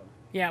front of them.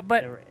 Yeah,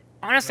 but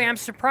honestly, I'm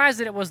surprised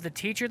that it was the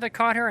teacher that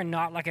caught her and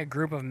not like a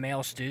group of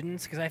male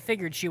students, because I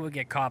figured she would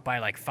get caught by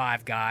like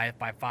 5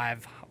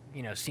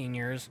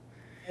 seniors.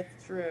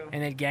 That's true.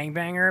 And they'd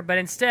gangbang her. But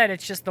instead,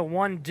 it's just the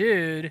one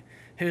dude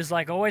who's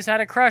like always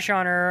had a crush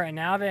on her, and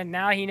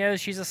now he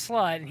knows she's a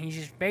slut, and he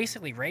just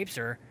basically rapes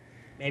her.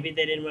 Maybe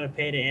they didn't want to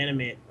pay to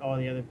animate all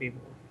the other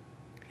people.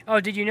 Oh,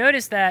 did you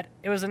notice that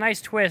it was a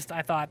nice twist?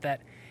 I thought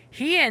that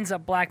he ends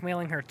up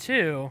blackmailing her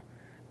too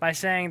by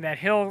saying that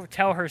he'll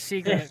tell her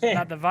secret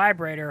about the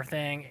vibrator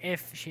thing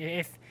if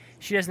she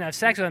doesn't have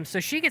sex with him. So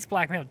she gets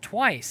blackmailed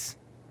twice.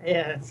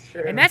 Yeah, that's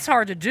true. And that's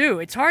hard to do.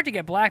 It's hard to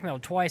get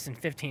blackmailed twice in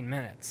 15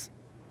 minutes.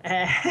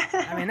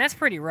 I mean, that's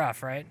pretty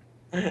rough, right?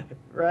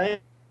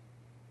 Right?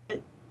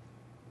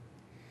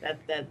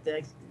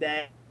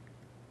 That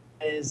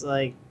is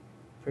like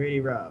pretty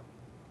rough.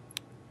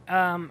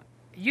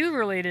 You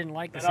really didn't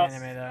like this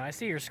anime, though. I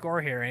see your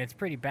score here, and it's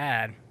pretty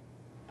bad.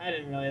 I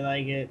didn't really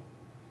like it.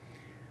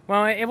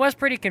 Well, it was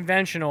pretty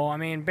conventional. I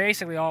mean,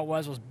 basically all it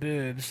was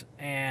boobs,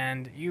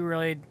 and you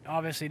really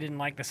obviously didn't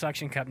like the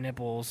suction cup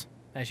nipples,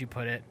 as you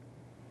put it.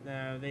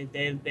 No,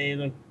 they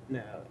look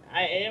no.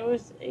 It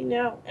was, you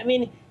know, I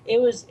mean, it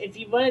was, if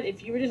you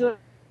were just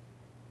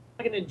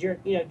looking to jerk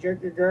your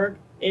gurk,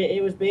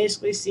 it was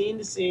basically scene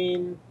to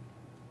scene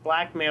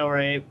blackmail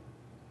rape,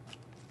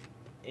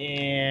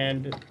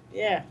 and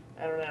yeah,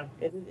 I don't know.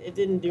 It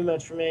didn't do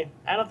much for me.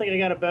 I don't think I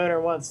got a boner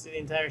once through the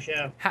entire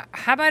show.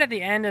 How about at the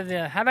end of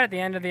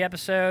the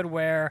episode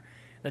where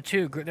the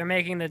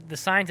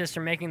scientists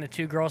are making the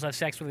two girls have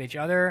sex with each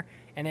other,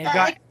 and they've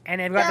got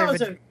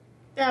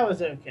that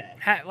was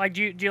okay.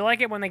 Do you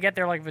like it when they get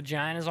their like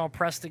vaginas all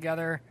pressed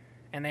together,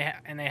 and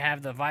they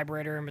have the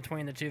vibrator in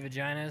between the two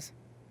vaginas?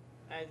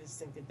 I just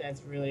think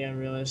that's really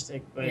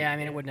unrealistic. But yeah, I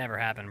mean it would never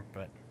happen,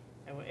 but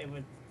it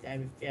would. I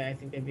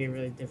think that'd be a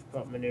really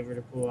difficult maneuver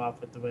to pull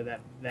off with the way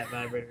that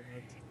vibrator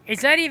looked.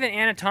 Is that even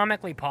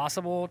anatomically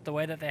possible, the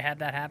way that they had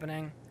that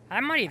happening?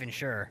 I'm not even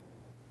sure.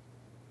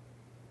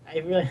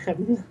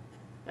 I'm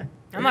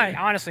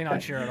honestly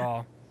not sure at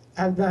all.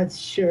 I'm not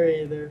sure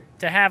either.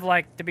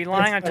 To be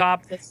lying on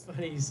top. That's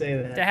funny you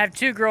say that. To have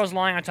two girls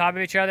lying on top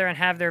of each other and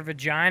have their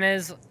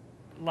vaginas,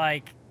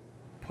 like,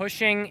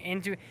 pushing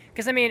into...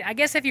 Because, I mean, I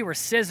guess if you were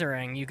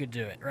scissoring, you could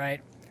do it,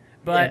 right?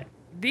 But... Yeah.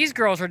 These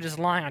girls are just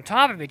lying on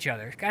top of each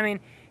other. I mean,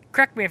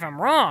 correct me if I'm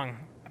wrong,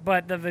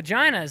 but the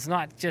vagina is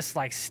not just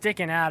like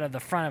sticking out of the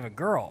front of a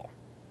girl.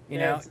 You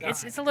know,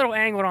 it's a little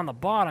angled on the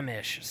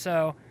bottom-ish.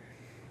 So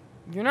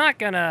you're not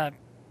gonna.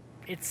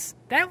 It's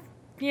that.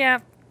 Yeah,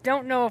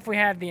 don't know if we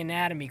have the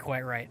anatomy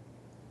quite right.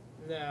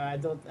 No, I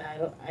don't.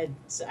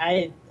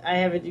 I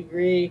have a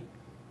degree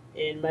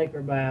in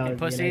microbiology. In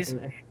pussies.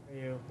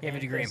 You have a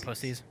degree in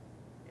pussies.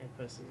 In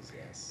pussies,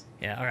 yes.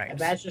 Yeah. All right. A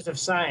bachelor's of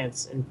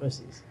science in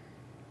pussies.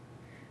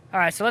 All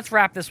right, so let's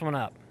wrap this one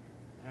up.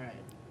 All right.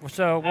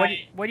 So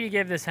what do you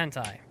give this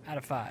hentai out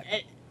of 5?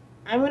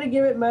 I'm going to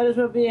give it might as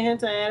well be a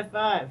hentai out of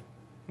 5.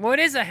 What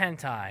is a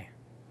hentai?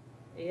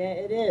 Yeah,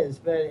 it is,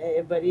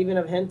 but even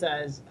of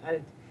hentais,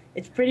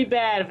 it's pretty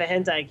bad if a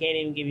hentai can't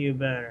even give you a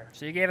boner.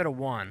 So you gave it a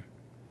 1.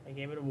 I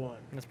gave it a 1.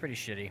 That's pretty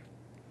shitty.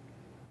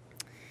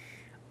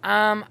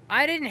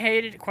 I didn't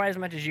hate it quite as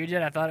much as you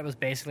did. I thought it was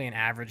basically an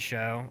average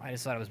show. I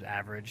just thought it was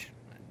average.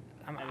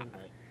 I'm going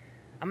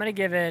to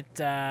give it...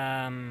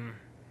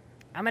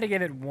 I'm going to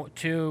give it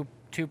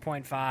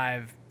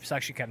 2.5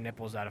 suction cup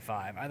nipples out of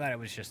 5. I thought it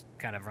was just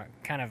kind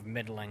of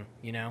middling,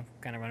 you know,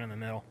 kind of running in the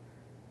middle.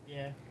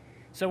 Yeah.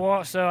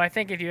 So I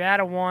think if you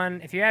add 1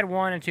 and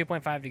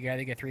 2.5 together,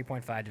 you get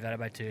 3.5 divided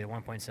by 2,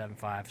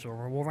 1.75. So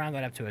we'll round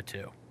that up to a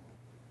 2.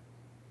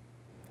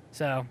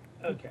 So,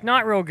 okay.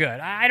 Not real good.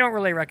 I don't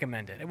really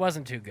recommend it. It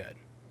wasn't too good.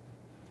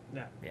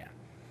 No. Yeah.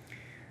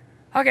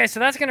 Okay, so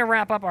that's going to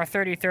wrap up our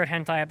 33rd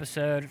hentai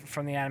episode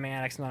from the Anime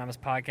Addicts Anonymous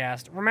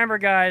podcast. Remember,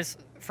 guys,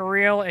 for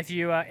real, if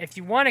you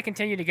want to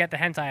continue to get the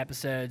hentai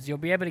episodes, you'll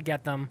be able to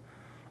get them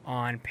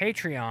on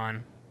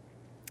Patreon.com.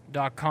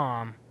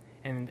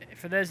 And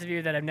for those of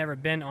you that have never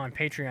been on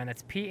Patreon,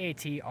 that's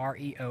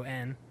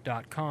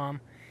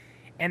Patreon.com.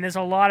 And there's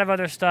a lot of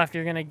other stuff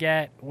you're going to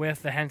get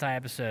with the hentai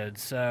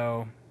episodes.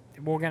 So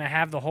we're going to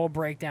have the whole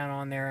breakdown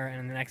on there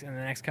in the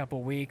next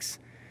couple weeks.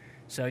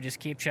 So just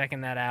keep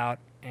checking that out.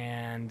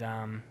 And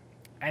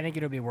I think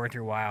it'll be worth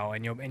your while,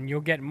 and you'll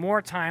get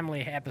more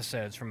timely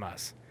episodes from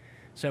us.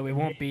 So we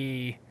won't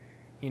be,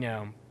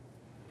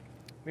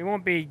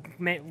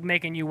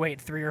 making you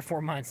wait 3 or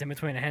 4 months in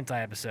between a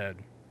hentai episode.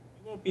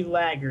 We won't be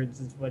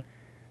laggards, is what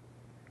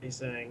he's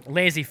saying.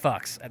 Lazy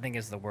fucks, I think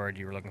is the word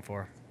you were looking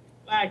for.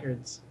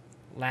 Laggards.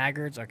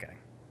 Laggards, okay.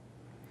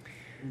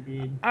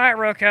 Indeed. All right,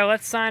 Rocco,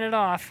 let's sign it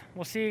off.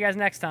 We'll see you guys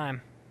next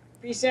time.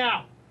 Peace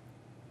out.